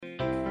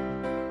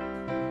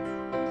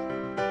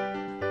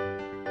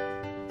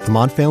The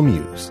Montvale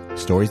Muse,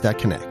 stories that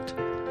connect.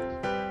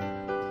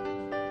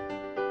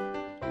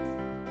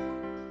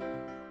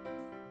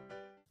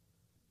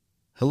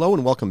 Hello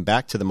and welcome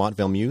back to the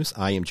Montvale Muse.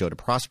 I am Joe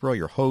DeProspero,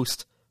 your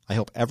host. I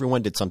hope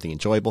everyone did something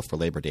enjoyable for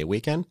Labor Day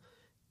weekend,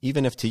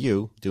 even if to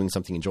you, doing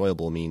something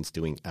enjoyable means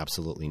doing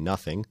absolutely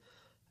nothing.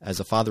 As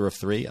a father of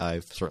three,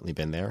 I've certainly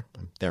been there.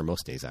 I'm there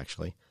most days,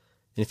 actually.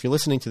 And if you're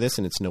listening to this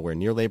and it's nowhere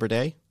near Labor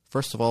Day,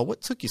 first of all,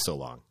 what took you so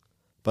long?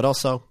 But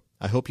also,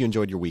 I hope you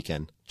enjoyed your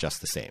weekend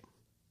just the same.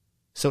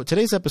 So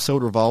today's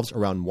episode revolves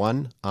around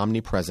one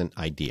omnipresent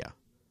idea,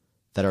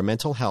 that our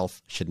mental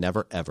health should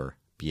never, ever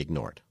be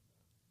ignored.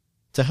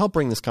 To help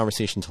bring this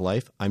conversation to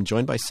life, I'm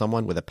joined by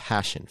someone with a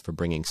passion for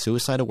bringing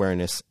suicide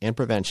awareness and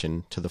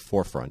prevention to the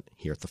forefront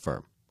here at the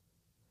firm.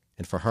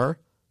 And for her,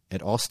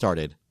 it all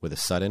started with a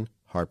sudden,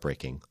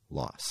 heartbreaking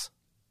loss.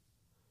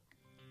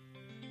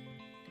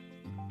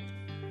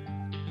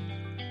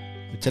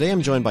 Today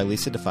I'm joined by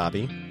Lisa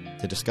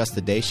DeFabbi to discuss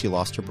the day she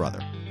lost her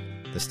brother,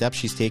 the steps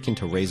she's taken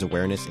to raise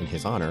awareness in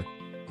his honor,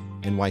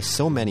 and why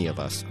so many of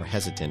us are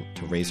hesitant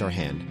to raise our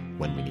hand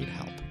when we need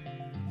help.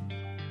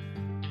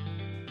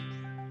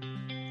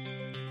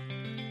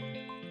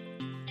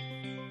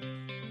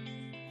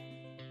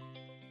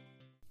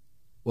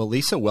 Well,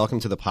 Lisa,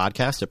 welcome to the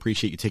podcast. I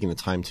appreciate you taking the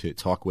time to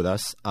talk with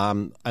us.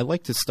 I'd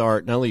like to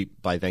start not only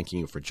by thanking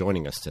you for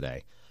joining us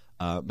today,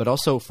 but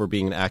also for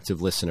being an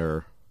active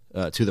listener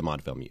to the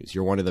Montvale Muse.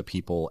 You're one of the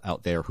people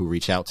out there who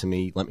reach out to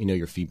me, let me know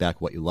your feedback,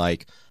 what you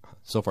like.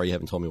 So far, you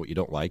haven't told me what you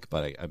don't like,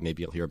 but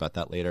maybe I'll hear about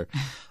that later.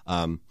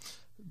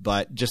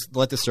 But just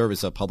let this serve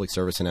as a public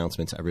service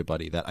announcement to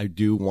everybody that I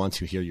do want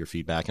to hear your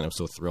feedback, and I'm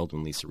so thrilled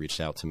when Lisa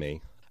reached out to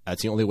me.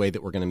 It's the only way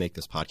that we're going to make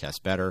this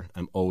podcast better.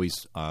 I'm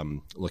always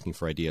looking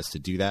for ideas to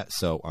do that.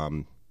 So,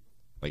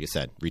 like I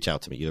said, reach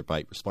out to me either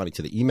by responding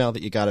to the email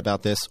that you got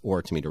about this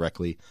or to me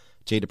directly,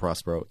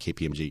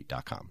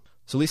 jdeprospero@kpmg.com.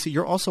 So, Lisa,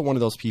 you're also one of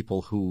those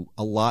people who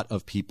a lot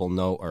of people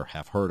know or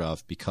have heard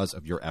of because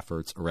of your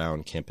efforts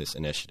around campus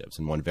initiatives,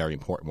 and one very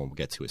important one we'll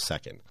get to in a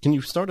second. Can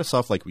you start us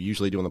off like we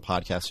usually do on the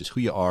podcast, just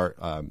who you are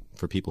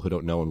for people who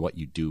don't know and what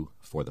you do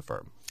for the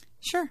firm?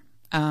 Sure.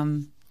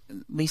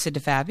 Lisa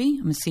DeFabbi.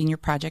 I'm a senior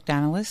project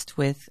analyst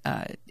with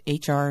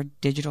HR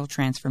Digital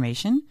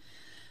Transformation.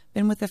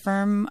 Been with the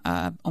firm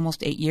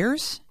almost 8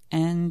 years,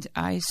 and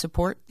I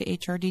support the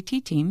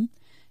HRDT team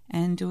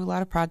and do a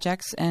lot of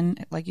projects.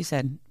 And like you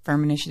said,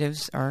 firm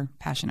initiatives are a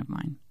passion of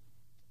mine.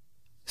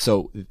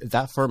 So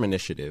that firm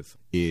initiative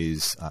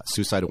is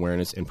suicide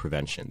awareness and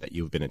prevention that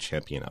you've been a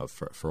champion of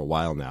for a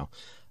while now.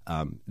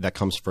 That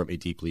comes from a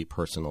deeply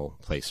personal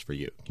place for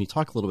you. Can you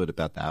talk a little bit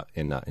about that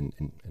and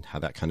how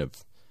that kind of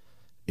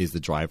is the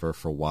driver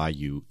for why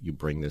you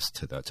bring this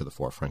to the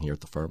forefront here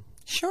at the firm?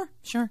 Sure.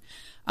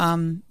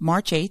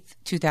 March 8th,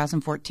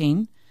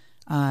 2014,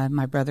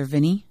 my brother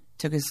Vinny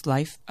took his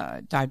life,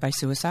 died by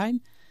suicide.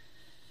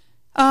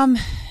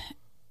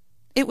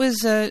 It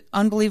was an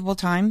unbelievable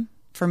time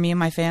for me and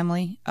my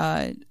family.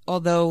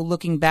 Although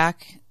looking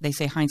back, they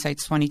say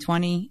hindsight's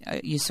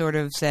 20/20. You sort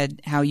of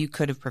said how you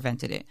could have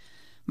prevented it.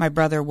 My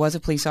brother was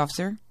a police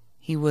officer.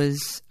 He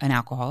was an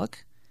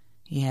alcoholic.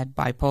 He had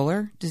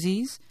bipolar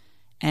disease.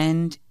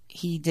 And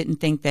he didn't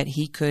think that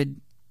he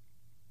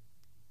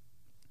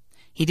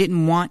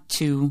didn't want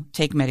to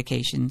take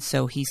medication,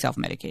 so he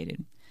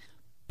self-medicated.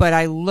 But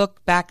I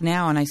look back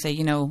now and I say,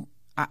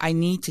 I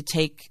need to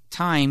take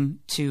time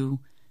to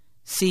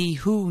see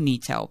who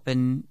needs help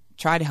and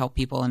try to help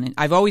people. And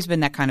I've always been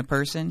that kind of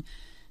person.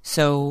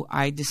 So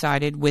I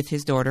decided with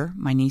his daughter,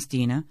 my niece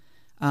Dina,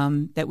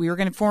 that we were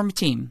going to form a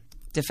team,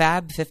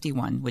 DeFab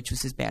 51, which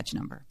was his badge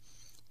number.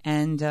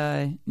 And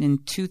in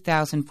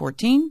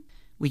 2014,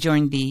 we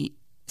joined the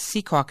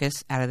Sea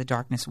Caucus Out of the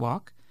Darkness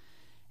Walk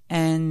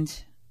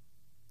and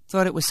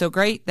thought it was so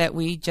great that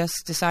we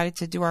just decided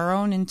to do our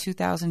own in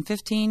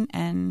 2015,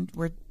 and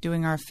we're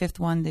doing our fifth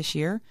one this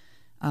year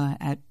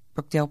at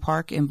Brookdale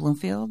Park in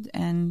Bloomfield,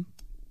 and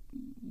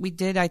we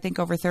did, I think,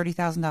 over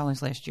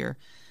 $30,000 last year.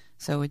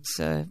 So it's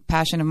a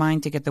passion of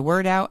mine to get the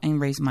word out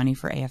and raise money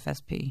for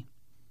AFSP.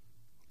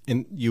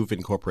 And you've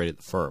incorporated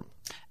the firm.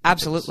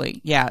 Absolutely.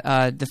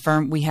 Yeah. The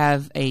firm, we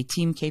have a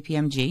team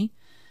KPMG.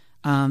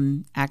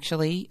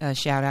 Actually, a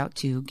shout out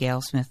to Gail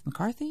Smith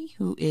McCarthy,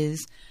 who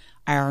is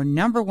our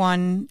number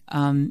one,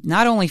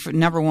 not only for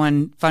number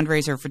one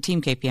fundraiser for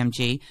Team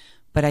KPMG,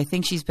 but I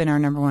think she's been our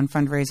number one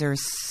fundraiser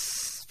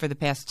for the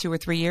past 2 or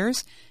 3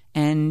 years.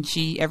 And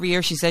every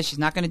year she says she's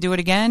not going to do it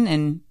again,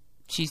 and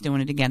she's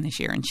doing it again this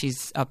year, and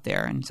she's up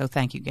there. And so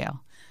thank you,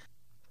 Gail.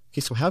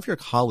 Okay, so how have your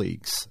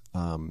colleagues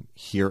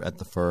here at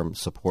the firm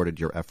supported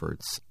your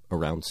efforts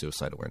around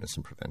suicide awareness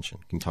and prevention?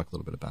 Can you talk a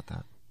little bit about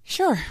that?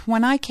 Sure.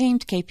 When I came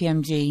to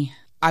KPMG,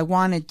 I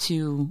wanted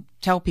to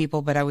tell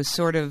people, but I was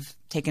sort of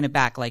taken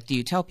aback. Like, do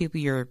you tell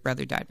people your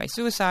brother died by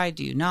suicide?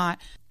 Do you not?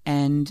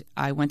 And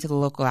I went to the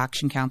local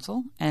action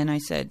council and I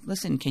said,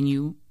 listen, can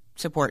you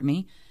support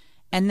me?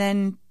 And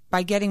then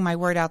by getting my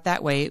word out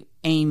that way,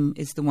 AIM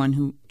is the one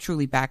who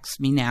truly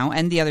backs me now,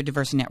 and the other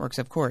diversity networks,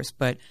 of course.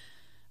 But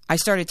I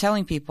started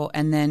telling people,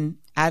 and then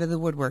out of the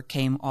woodwork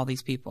came all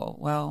these people.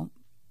 Well,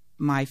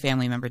 my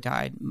family member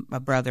died, a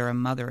brother, a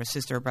mother, a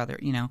sister, a brother,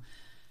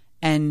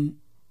 and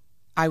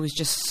I was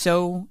just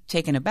so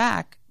taken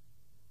aback,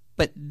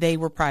 but they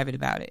were private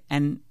about it.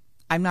 And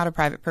I'm not a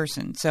private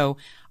person. So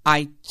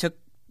I took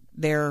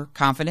their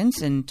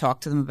confidence and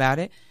talked to them about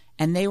it,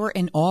 and they were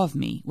in awe of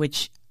me,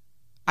 which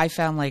I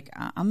found like,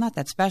 I'm not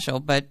that special,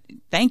 but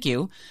thank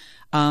you.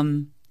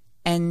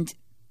 And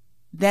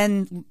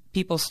then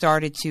people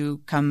started to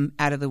come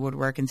out of the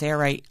woodwork and say, all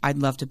right, I'd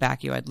love to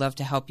back you. I'd love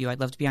to help you. I'd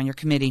love to be on your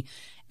committee.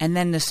 And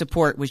then the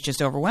support was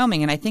just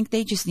overwhelming. And I think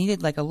they just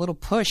needed like a little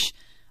push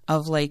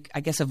of like,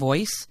 I guess, a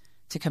voice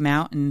to come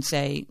out and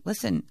say,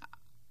 listen,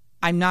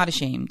 I'm not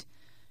ashamed.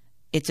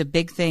 It's a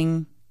big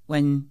thing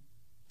when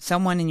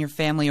someone in your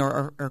family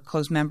or a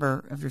close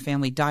member of your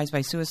family dies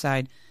by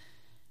suicide.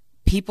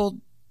 People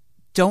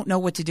don't know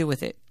what to do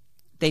with it.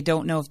 They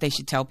don't know if they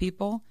should tell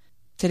people.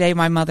 Today,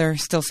 my mother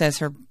still says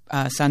her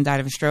son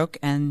died of a stroke,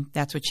 and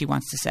that's what she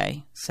wants to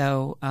say.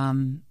 So,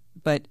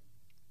 but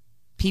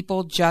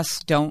people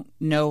just don't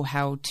know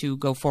how to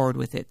go forward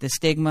with it. The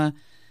stigma,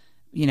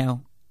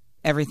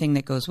 everything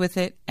that goes with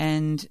it.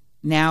 And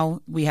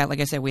now we have, like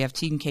I said, we have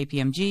Team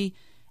KPMG,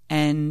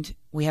 and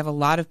we have a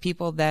lot of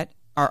people that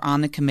are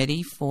on the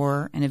committee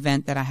for an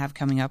event that I have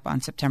coming up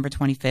on September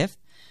 25th,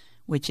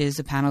 which is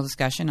a panel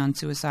discussion on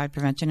suicide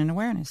prevention and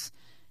awareness.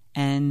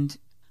 And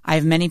I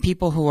have many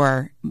people who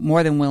are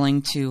more than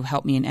willing to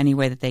help me in any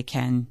way that they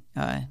can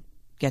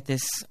get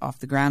this off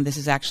the ground. This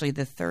is actually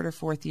the third or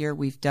fourth year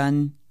we've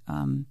done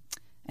an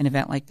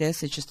event like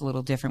this. It's just a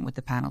little different with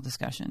the panel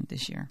discussion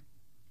this year.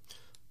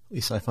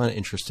 Lisa, I find it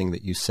interesting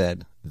that you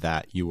said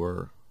that you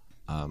were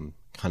kind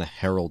of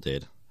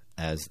heralded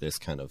as this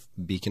kind of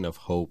beacon of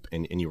hope,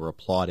 and you were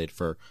applauded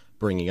for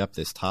bringing up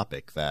this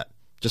topic, that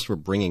just for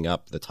bringing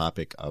up the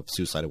topic of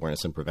suicide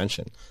awareness and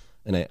prevention.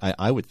 And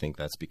I would think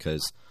that's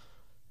because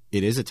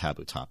it is a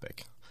taboo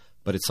topic,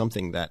 but it's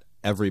something that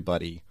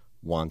everybody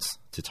wants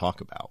to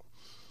talk about.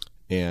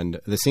 And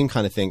the same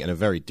kind of thing in a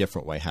very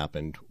different way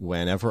happened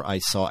whenever I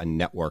saw a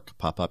network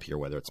pop up here,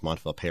 whether it's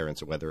Montville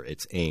Parents or whether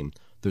it's AIM.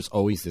 There's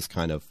always this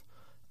kind of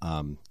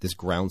this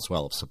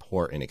groundswell of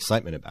support and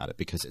excitement about it,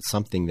 because it's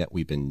something that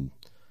we've been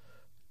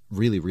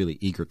really, really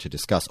eager to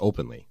discuss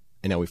openly.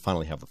 And now we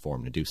finally have the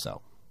forum to do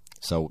so.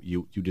 So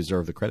you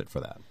deserve the credit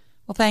for that.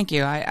 Well, thank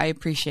you. I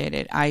appreciate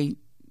it.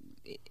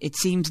 It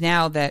seems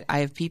now that I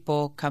have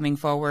people coming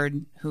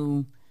forward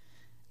who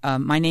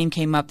my name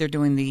came up. They're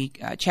doing the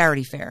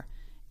charity fair.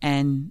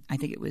 And I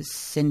think it was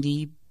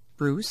Cindy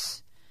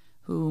Bruce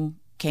who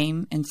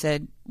came and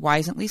said, why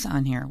isn't Lisa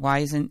on here? Why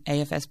isn't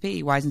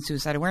AFSP? Why isn't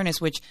suicide awareness?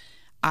 Which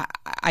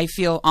I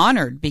feel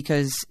honored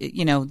because,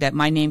 that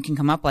my name can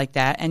come up like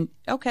that. And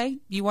okay,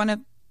 you want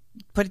to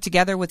put it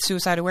together with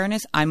suicide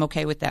awareness? I'm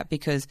okay with that,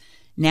 because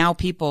now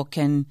people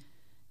can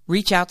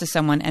reach out to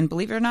someone. And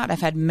believe it or not,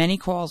 I've had many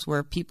calls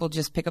where people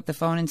just pick up the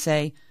phone and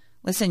say,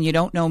 listen, you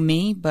don't know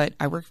me, but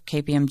I work for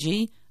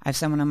KPMG. I have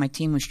someone on my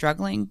team who's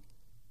struggling.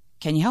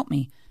 Can you help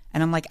me?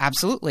 And I'm like,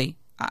 absolutely.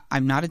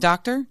 I'm not a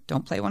doctor.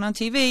 Don't play one on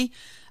TV.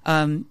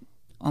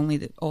 Only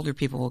the older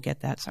people will get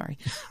that. Sorry.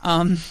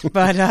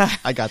 But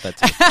I got that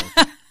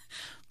too.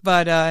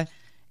 But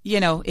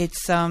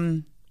it's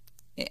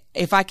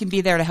if I can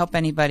be there to help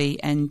anybody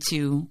and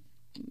to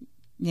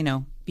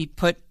be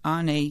put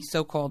on a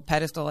so-called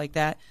pedestal like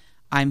that,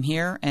 I'm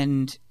here.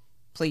 And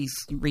please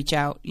reach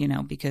out,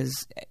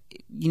 because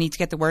you need to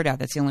get the word out.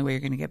 That's the only way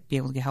you're going to be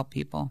able to help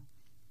people.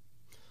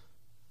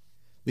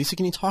 Lisa,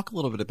 can you talk a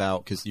little bit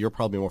about, because you're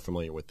probably more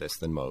familiar with this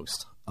than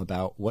most,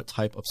 about what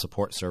type of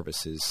support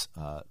services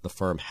the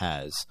firm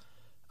has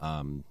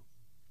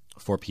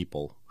for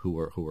people who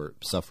are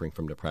suffering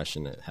from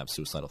depression and have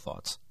suicidal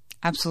thoughts?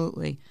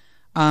 Absolutely.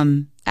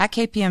 At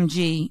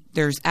KPMG,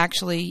 there's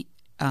actually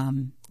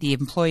the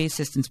Employee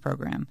Assistance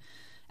Program.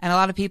 And a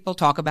lot of people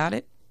talk about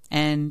it,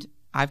 and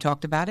I've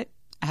talked about it.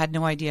 I had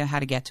no idea how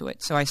to get to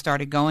it. So I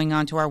started going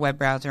onto our web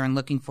browser and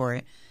looking for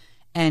it.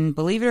 And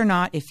believe it or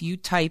not, if you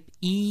type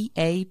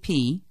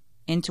EAP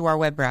into our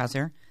web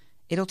browser,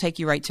 it'll take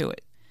you right to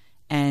it.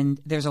 And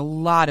there's a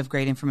lot of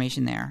great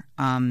information there.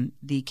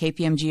 The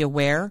KPMG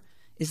Aware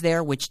is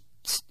there, which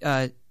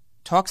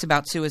talks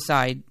about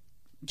suicide,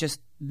 just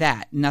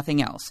that,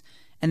 nothing else.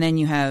 And then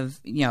you have,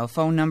 a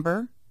phone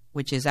number,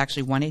 which is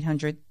actually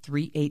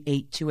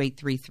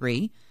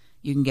 1-800-388-2833.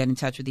 You can get in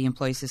touch with the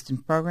Employee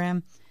Assistance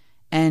Program.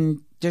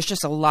 And there's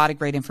just a lot of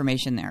great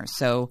information there.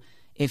 So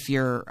if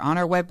you're on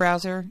our web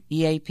browser,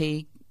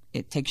 EAP,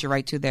 it takes you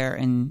right to there,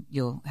 and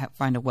you'll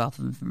find a wealth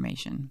of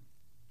information.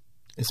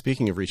 And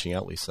speaking of reaching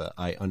out, Lisa,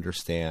 I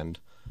understand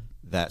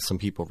that some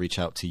people reach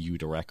out to you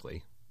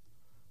directly.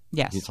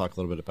 Yes. Can you talk a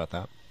little bit about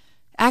that?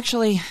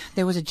 Actually,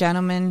 there was a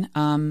gentleman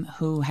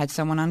who had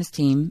someone on his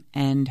team,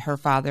 and her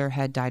father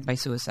had died by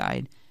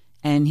suicide,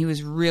 and he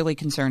was really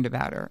concerned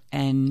about her.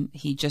 And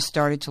he just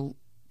started to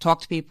talk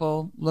to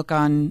people, look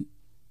on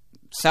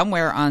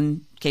somewhere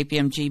on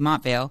KPMG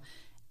Montvale,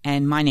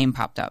 and my name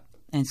popped up.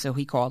 And so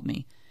he called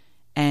me.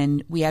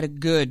 And we had a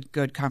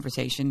good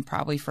conversation,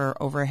 probably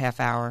for over a half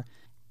hour.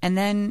 And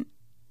then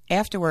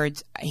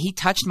afterwards, he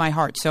touched my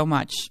heart so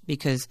much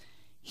because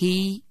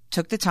he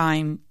took the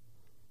time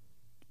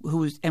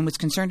and was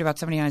concerned about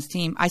somebody on his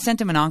team, I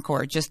sent him an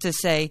encore just to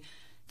say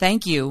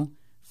thank you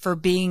for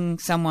being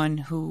someone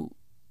who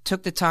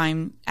took the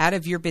time out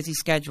of your busy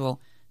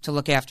schedule to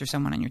look after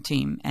someone on your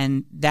team.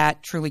 And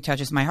that truly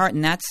touches my heart.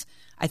 And that's,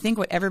 I think,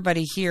 what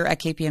everybody here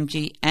at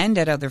KPMG and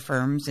at other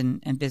firms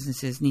and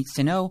businesses needs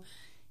to know.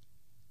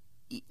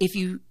 If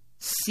you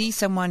see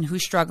someone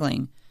who's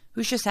struggling,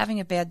 who's just having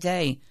a bad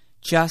day,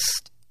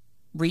 just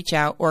reach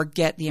out or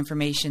get the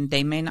information.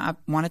 They may not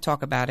want to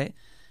talk about it,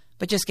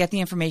 but just get the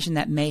information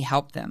that may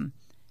help them.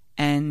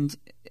 And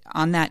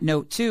on that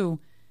note, too,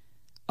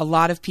 a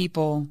lot of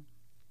people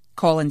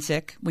call in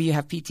sick. You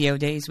have PTO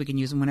days. We can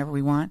use them whenever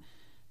we want.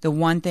 The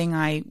one thing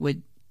I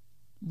would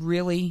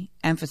really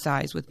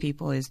emphasize with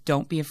people is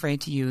don't be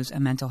afraid to use a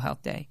mental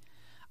health day.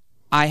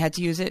 I had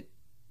to use it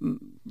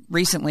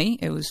recently.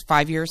 It was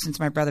 5 years since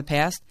my brother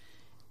passed.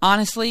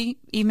 Honestly,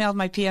 emailed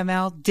my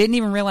PML, didn't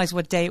even realize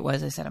what day it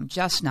was. I said, I'm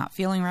just not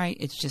feeling right.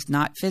 It's just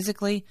not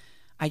physically.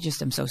 I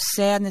just am so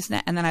sad and this and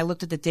that. And then I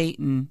looked at the date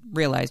and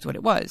realized what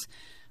it was.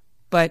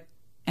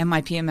 And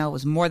my PML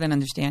was more than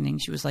understanding.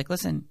 She was like,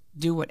 listen,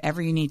 do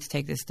whatever you need to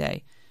take this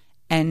day.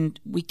 And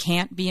we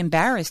can't be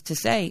embarrassed to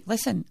say,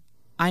 listen,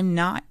 I'm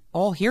not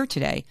all here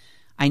today.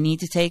 I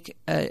need to take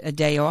a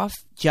day off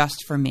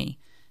just for me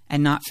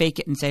and not fake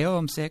it and say, oh,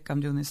 I'm sick,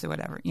 I'm doing this or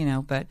whatever,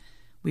 but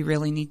we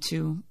really need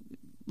to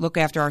look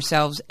after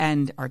ourselves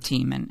and our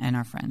team and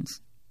our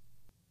friends.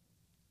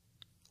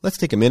 Let's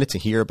take a minute to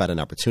hear about an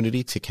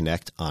opportunity to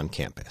connect on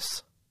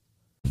campus.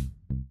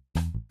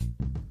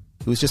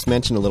 It was just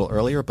mentioned a little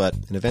earlier, but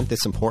an event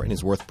this important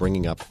is worth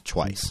bringing up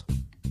twice.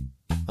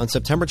 On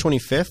September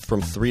 25th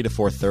from 3 to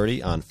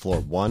 4:30 on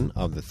floor 1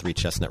 of the 3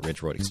 Chestnut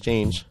Ridge Road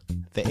Exchange,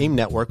 the AIM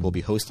Network will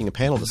be hosting a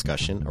panel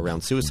discussion around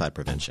suicide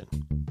prevention,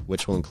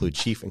 which will include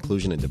Chief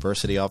Inclusion and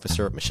Diversity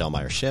Officer Michelle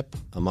Meyer-Shipp,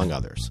 among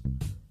others.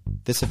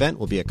 This event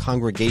will be a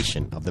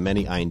congregation of the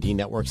many I&D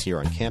networks here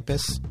on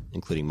campus,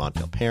 including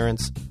Montville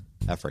Parents,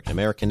 African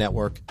American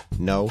Network,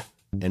 KNOW,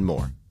 and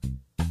more.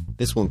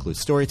 This will include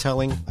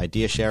storytelling,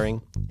 idea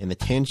sharing, and the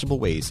tangible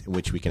ways in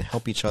which we can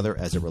help each other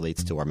as it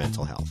relates to our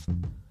mental health.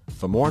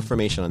 For more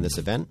information on this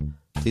event,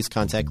 please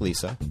contact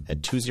Lisa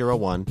at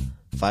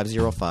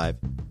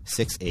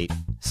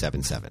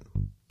 201-505-6877.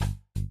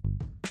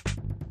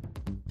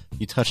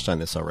 You touched on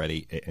this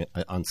already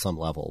on some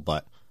level,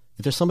 but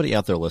if there's somebody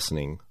out there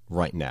listening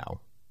right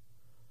now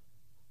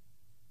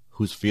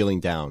who's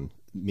feeling down,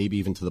 maybe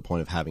even to the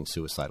point of having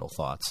suicidal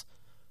thoughts,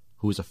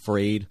 who is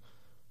afraid,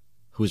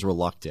 who is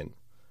reluctant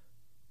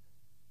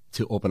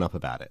to open up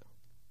about it,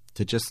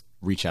 to just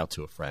reach out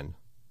to a friend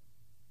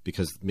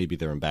because maybe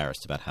they're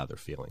embarrassed about how they're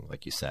feeling,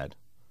 like you said,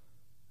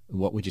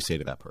 what would you say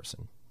to that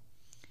person?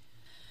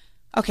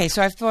 Okay,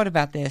 so I've thought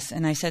about this,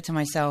 and I said to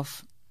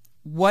myself,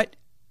 what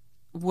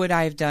would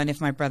I have done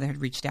if my brother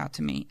had reached out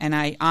to me? And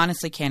I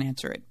honestly can't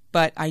answer it,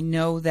 but I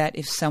know that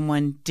if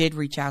someone did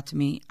reach out to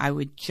me, I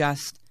would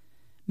just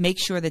make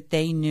sure that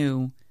they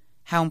knew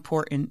how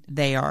important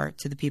they are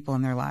to the people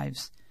in their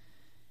lives,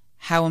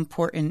 how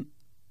important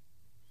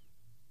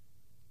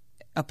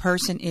a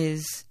person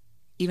is,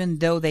 even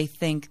though they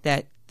think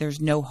that there's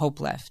no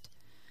hope left.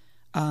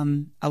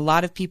 A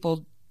lot of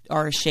people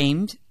are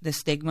ashamed, the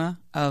stigma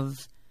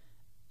of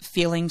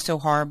feeling so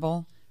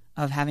horrible,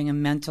 of having a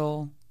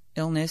mental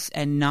illness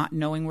and not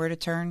knowing where to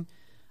turn.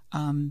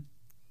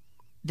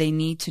 They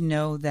need to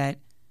know that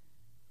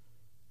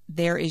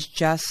there is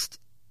just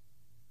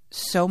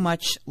so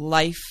much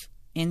life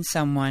in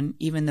someone,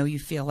 even though you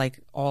feel like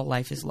all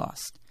life is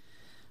lost.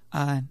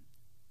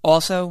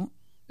 Also,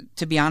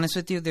 to be honest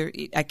with you,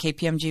 at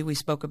KPMG we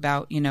spoke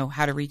about,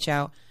 how to reach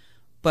out,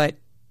 but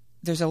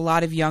there's a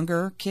lot of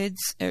younger kids,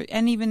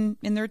 and even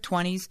in their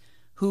 20s,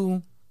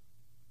 who,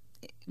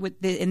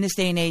 in this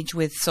day and age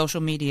with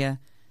social media,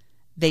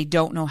 they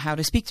don't know how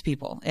to speak to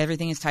people.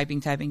 Everything is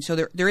typing. So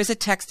there is a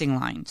texting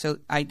line. So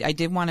I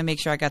did want to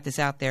make sure I got this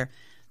out there.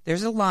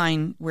 There's a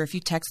line where if you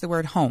text the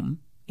word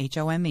home,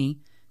 HOME,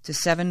 to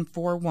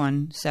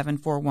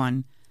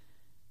 741-741,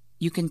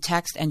 you can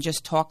text and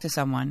just talk to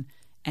someone,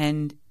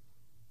 and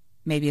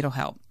maybe it'll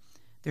help.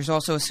 There's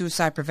also a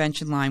suicide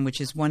prevention line, which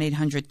is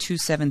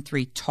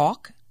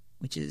 1-800-273-TALK,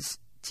 which is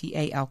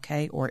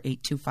TALK, or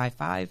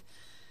 8255.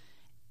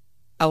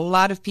 A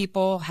lot of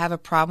people have a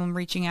problem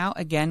reaching out,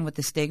 again, with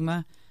the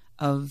stigma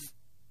of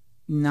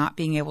not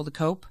being able to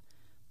cope.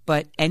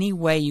 But any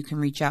way you can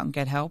reach out and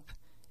get help,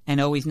 and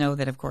always know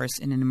that, of course,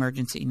 in an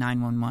emergency,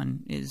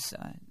 911 is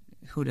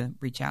who to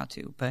reach out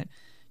to. But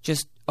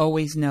just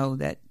always know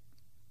that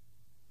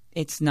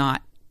it's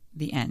not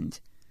the end,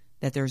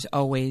 that there's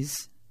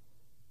always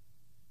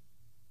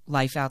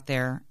life out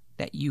there,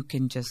 that you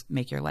can just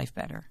make your life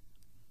better.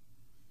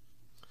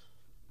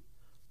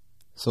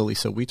 So,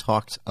 Lisa, we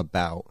talked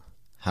about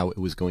how it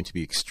was going to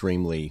be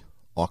extremely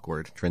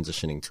awkward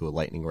transitioning to a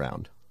lightning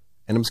round.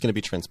 And I'm just going to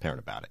be transparent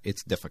about it.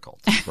 It's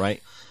difficult,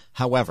 right?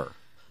 However,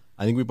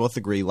 I think we both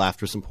agree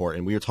laughter is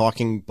important. We were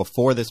talking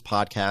before this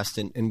podcast,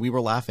 and we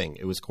were laughing.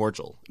 It was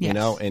cordial, Yes.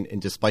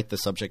 and despite the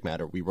subject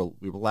matter, we were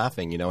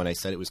laughing, and I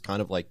said it was kind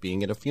of like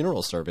being at a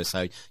funeral service,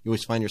 how you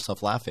always find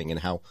yourself laughing, and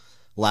how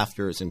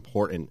laughter is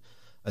important,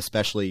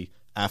 especially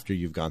after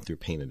you've gone through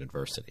pain and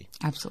adversity.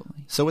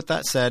 Absolutely. So with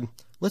that said,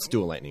 let's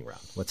do a lightning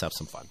round. Let's have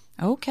some fun.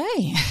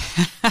 Okay.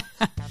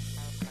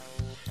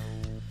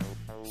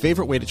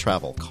 Favorite way to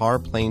travel, car,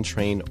 plane,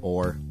 train,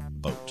 or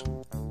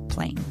boat?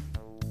 Plane.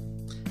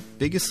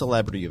 Biggest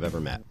celebrity you've ever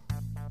met?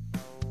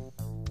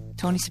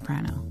 Tony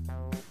Soprano.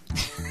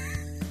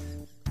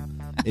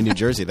 In New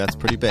Jersey, that's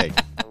pretty big.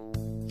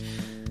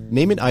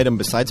 Name an item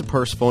besides a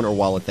purse, phone, or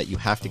wallet that you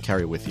have to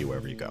carry with you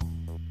wherever you go.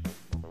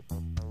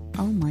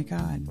 Oh my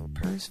God.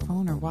 Purse,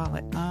 phone, or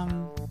wallet.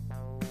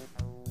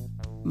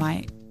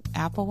 My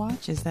Apple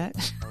Watch, is that?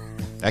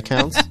 That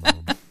counts.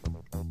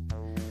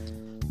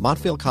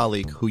 Montvale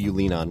colleague who you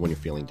lean on when you're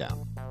feeling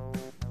down.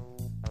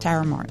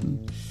 Tara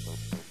Martin.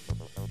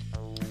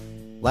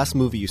 Last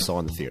movie you saw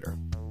in the theater.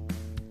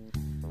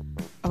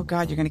 Oh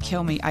God, you're going to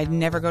kill me. I'd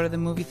never go to the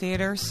movie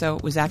theater, so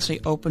it was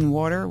actually Open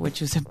Water, which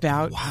was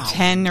about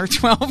 10 or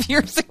 12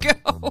 years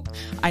ago.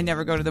 I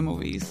never go to the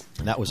movies.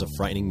 And that was a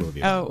frightening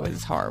movie. Oh, it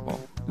was horrible.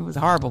 It was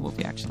a horrible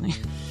movie, actually.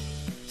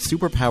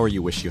 Superpower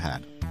you wish you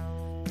had.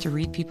 To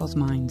read people's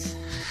minds.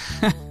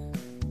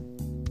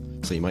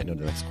 So you might know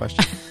the next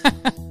question.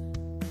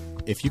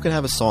 If you could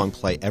have a song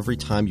play every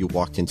time you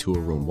walked into a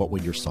room, what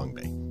would your song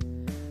be?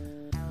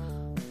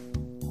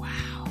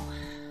 Wow.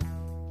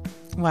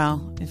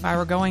 Well, if I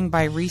were going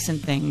by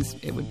recent things,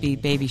 it would be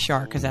Baby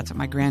Shark, because that's what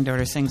my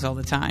granddaughter sings all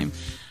the time.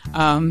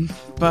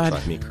 But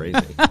Drive me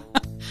crazy.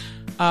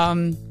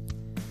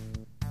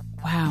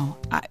 Wow.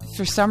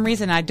 For some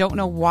reason, I don't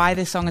know why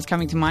this song is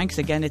coming to mind, because,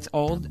 again, it's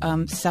old.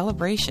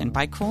 Celebration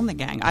by Kool and the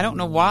Gang. I don't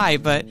know why,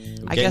 but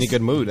I guess... Get in a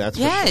good mood, that's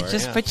for sure. Yeah, it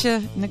just puts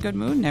you in a good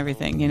mood and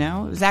everything, It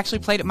was actually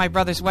played at my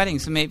brother's wedding,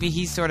 so maybe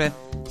he's sort of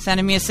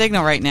sending me a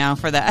signal right now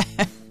for that.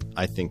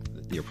 I think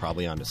you're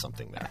probably onto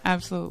something there.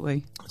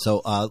 Absolutely.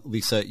 So,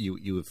 Lisa,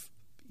 you've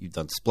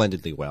done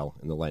splendidly well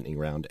in the lightning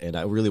round, and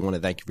I really want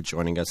to thank you for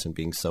joining us and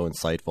being so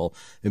insightful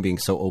and being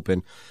so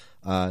open.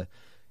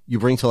 You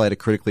bring to light a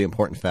critically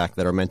important fact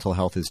that our mental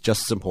health is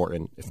just as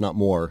important, if not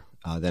more,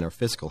 than our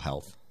physical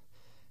health.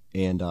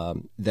 And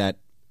that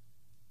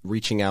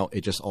reaching out,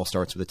 it just all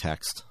starts with a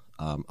text,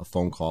 a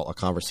phone call, a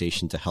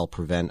conversation to help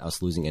prevent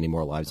us losing any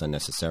more lives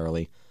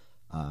unnecessarily.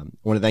 I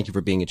want to thank you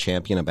for being a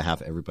champion on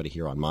behalf of everybody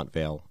here on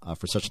Montvale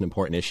for such an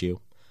important issue.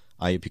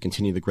 I hope you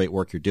continue the great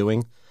work you're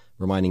doing,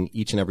 reminding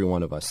each and every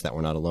one of us that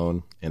we're not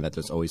alone and that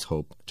there's always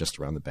hope just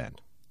around the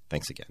bend.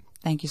 Thanks again.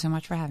 Thank you so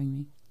much for having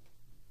me.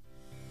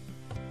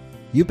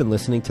 You've been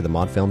listening to the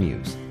Montvale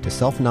Muse. To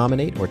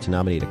self-nominate or to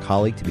nominate a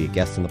colleague to be a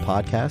guest on the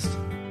podcast,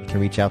 you can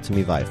reach out to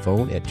me via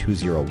phone at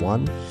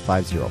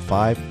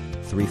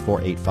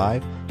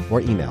 201-505-3485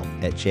 or email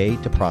at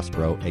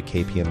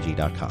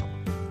jdeprospero@kpmg.com.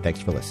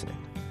 Thanks for listening.